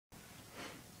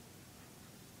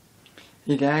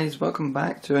Hey guys, welcome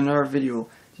back to another video.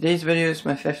 Today's video is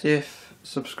my 50th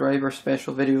subscriber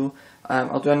special video.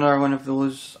 I'll do another one of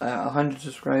those, 100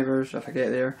 subscribers if I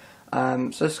get there. So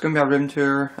this is going to be a room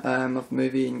tour of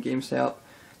movie and game setup.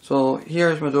 So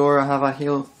here's my door. I have a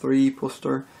Halo 3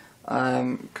 poster.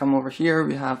 Come over here,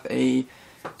 we have a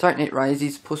Dark Knight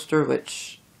Rises poster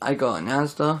which I got in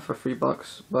Asda for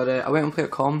 $3, but I went on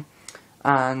Play.com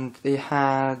and they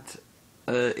had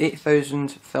 8,000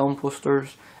 film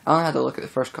posters. I only had a look at the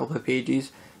first couple of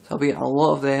pages, so I'll be getting a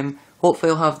lot of them.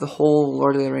 Hopefully I'll have the whole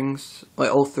Lord of the Rings, like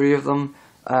all 3 of them,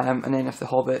 and then if the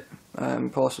Hobbit,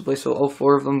 possibly, so all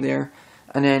 4 of them there.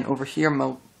 And then over here,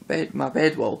 my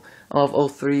bed wall, I'll have all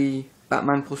 3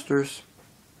 Batman posters,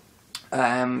 you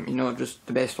know, just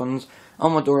the best ones.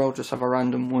 On my door I'll just have a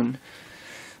random one.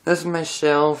 This is my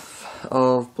shelf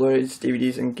of Blu-rays,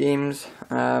 DVDs and games.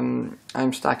 I'm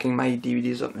stacking my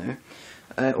DVDs up now.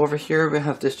 Over here we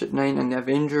have District 9 and the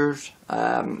Avengers,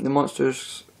 the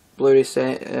Monsters Blu-ray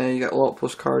set. You get a lot of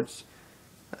postcards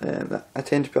that I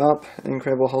tend to put up.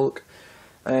 Incredible Hulk.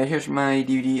 Here's my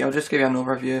DVD. I'll just give you an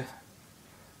overview.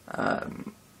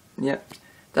 Yep,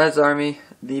 Dad's Army,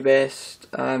 the best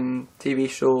TV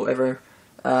show ever.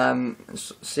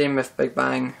 Same with Big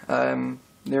Bang.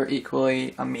 They're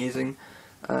equally amazing,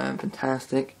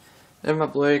 fantastic. There's my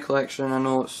Blu-ray collection. I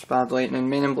know it's Bad Lightning,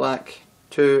 Men in Black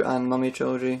 2 and Mummy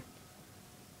Trilogy.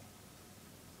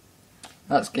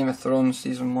 That's Game of Thrones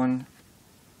Season 1.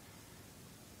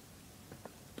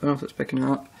 Don't know if it's picking it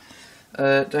up.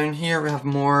 Down here we have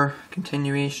more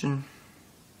continuation.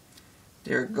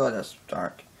 Dear God, that's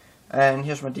dark. And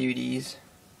here's my DVDs.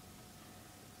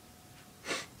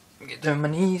 Get down my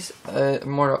knees.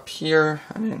 More up here,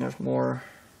 and then there's more.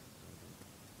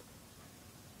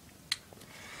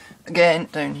 Again,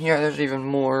 down here there's even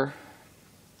more.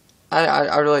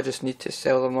 I really just need to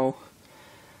sell them all.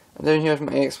 And down here's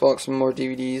my Xbox and more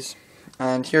DVDs.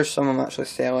 And here's some I'm actually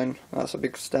selling. That's a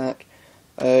big stack.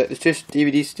 It's just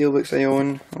DVD steelbooks I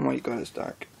own. Oh my God, it's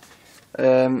dark.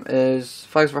 Is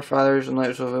Flags of Our Fathers and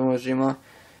Letters of Iwo Jima.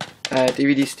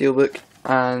 DVD steelbook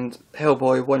and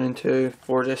Hellboy 1 and 2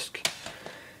 4-disc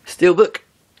steelbook.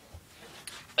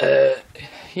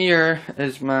 Here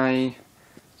is my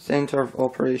center of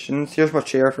operations. Here's my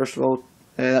chair first of all.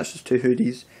 That's just 2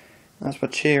 hoodies. That's my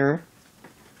chair.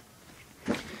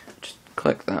 Just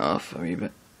click that off a wee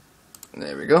bit.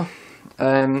 There we go.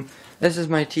 This is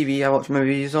my TV I watch my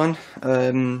movies on.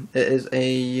 It is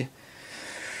a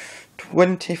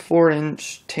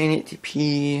 24-inch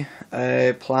 1080p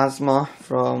plasma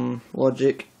from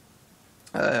Logic,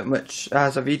 which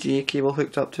has a VGA cable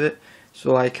hooked up to it,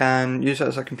 so I can use it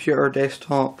as a computer,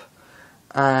 desktop,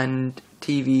 and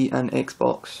TV and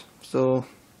Xbox, so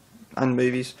and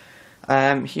movies.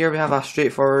 Here we have a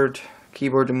straightforward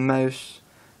keyboard and mouse,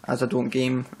 as I don't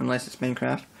game unless it's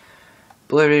Minecraft.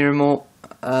 Blu-ray remote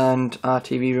and a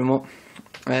TV remote.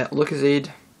 Lucozade,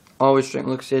 always drink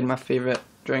Lucozade, my favourite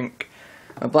drink.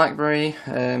 A Blackberry,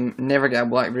 never get a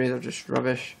Blackberry, they're just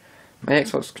rubbish. My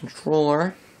Xbox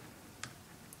controller.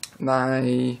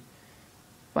 Why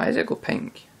does it go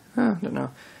pink? I don't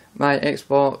know. My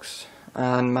Xbox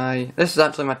and this is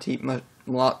actually my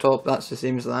laptop, that's the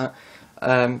same as that.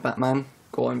 Batman,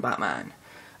 go on Batman.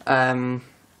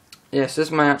 Yes, this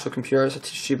is my actual computer, it's a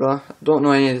Toshiba. Don't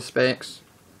know any of the specs.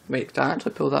 Wait, can I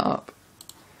actually pull that up?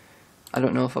 I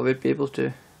don't know if I would be able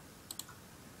to.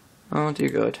 Oh dear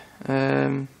God.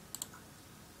 I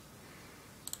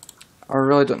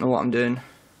really don't know what I'm doing.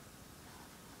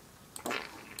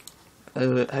 How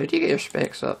do you get your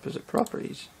specs up? Is it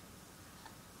properties?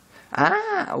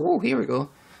 Oh, here we go.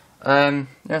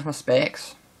 There's my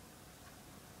specs.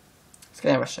 It's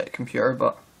kind of a shit computer,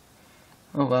 but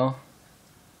oh well.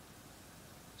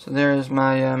 So there's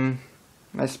my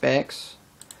my specs.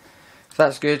 If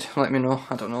that's good, let me know.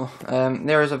 I don't know.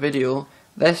 There is a video.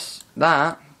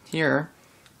 That here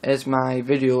is my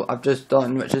video I've just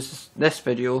done, which is this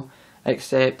video,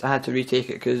 except I had to retake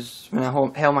it because when I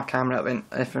held my camera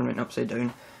everything went upside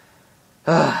down.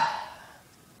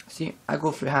 See, I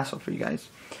go through hassle for you guys.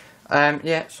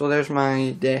 Yeah, so there's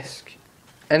my desk,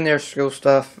 and there's school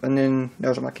stuff, and then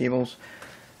there's my cables.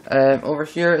 Over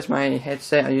here is my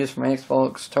headset I use for my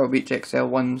Xbox, Turtle Beach XL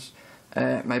ones.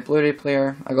 My Blu-ray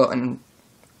player I got in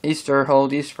Easter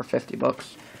holidays for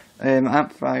 $50.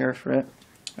 Amplifier for it.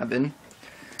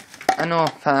 I know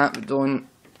that, but don't.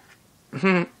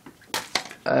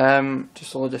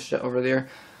 Just a load of shit over there.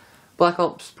 Black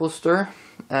Ops poster,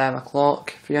 a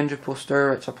clock, 300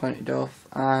 poster which I printed off,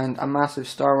 and a massive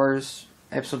Star Wars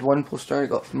Episode 1 poster I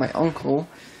got from my uncle,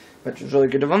 which was really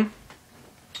good of him.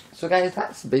 So guys,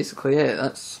 that's basically it.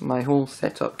 That's my whole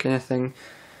setup kind of thing.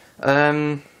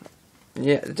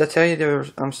 yeah, did I tell you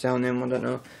I'm selling them? I don't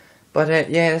know. But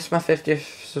yeah, this is my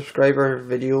 50th subscriber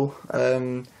video.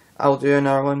 I'll do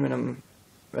another one when I'm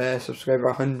subscriber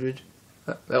 100.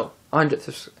 Well,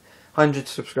 100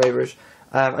 subscribers.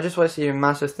 I just want to say a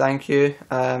massive thank you.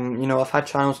 You know, I've had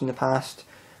channels in the past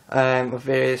with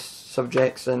various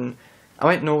subjects, and I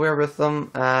went nowhere with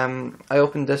them. I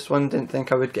opened this one, didn't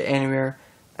think I would get anywhere,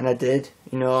 and I did.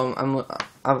 You know,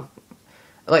 I've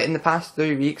like in the past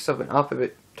 3 weeks I've went up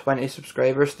about 20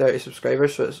 subscribers, 30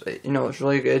 subscribers. So it's, you know, it's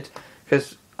really good,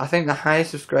 because I think the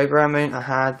highest subscriber amount I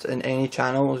had in any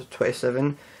channel was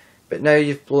 27. But now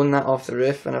you've blown that off the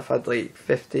roof, and I've had like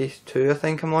 52, I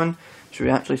think I'm on. Should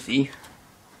we actually see?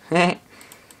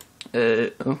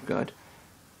 Oh god.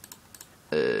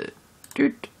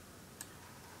 Dude.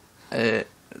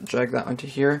 Drag that onto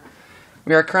here.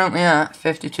 We are currently at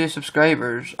 52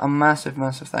 subscribers. A massive,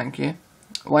 massive thank you.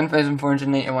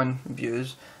 1,491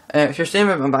 views. If you're seeing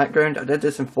about my background, I did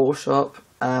this in Photoshop,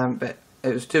 but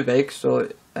it was too big, so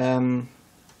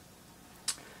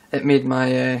it made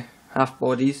my half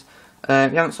bodies.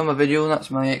 If you haven't saw my video, that's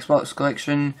my Xbox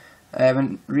collection,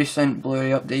 recent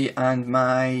Blu-ray update, and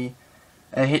my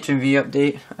HMV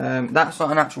update. That's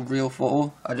not an actual real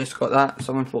photo, I just got that,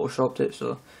 someone photoshopped it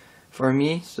so for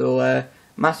me. So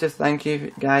massive thank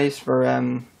you guys for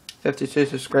 52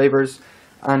 subscribers,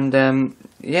 and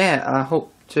yeah, I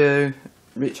hope to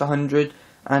reach 100,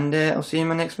 and I'll see you in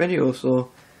my next video. So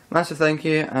massive thank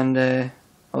you, and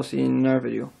I'll see you in another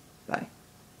video.